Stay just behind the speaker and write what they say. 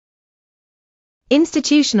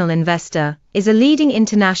Institutional Investor is a leading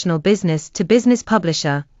international business-to-business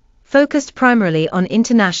publisher, focused primarily on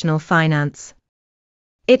international finance.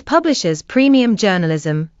 It publishes premium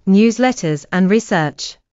journalism, newsletters and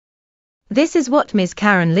research. This is what Ms.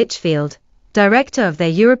 Karen Litchfield, director of their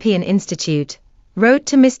European Institute, wrote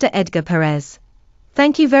to Mr. Edgar Perez.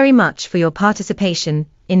 Thank you very much for your participation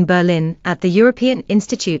in Berlin at the European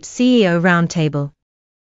Institute CEO Roundtable.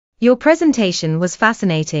 Your presentation was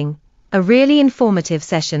fascinating, a really informative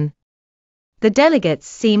session. The delegates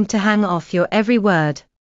seemed to hang off your every word.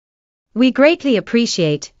 We greatly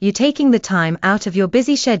appreciate you taking the time out of your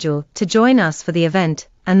busy schedule to join us for the event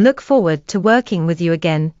and look forward to working with you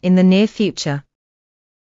again in the near future.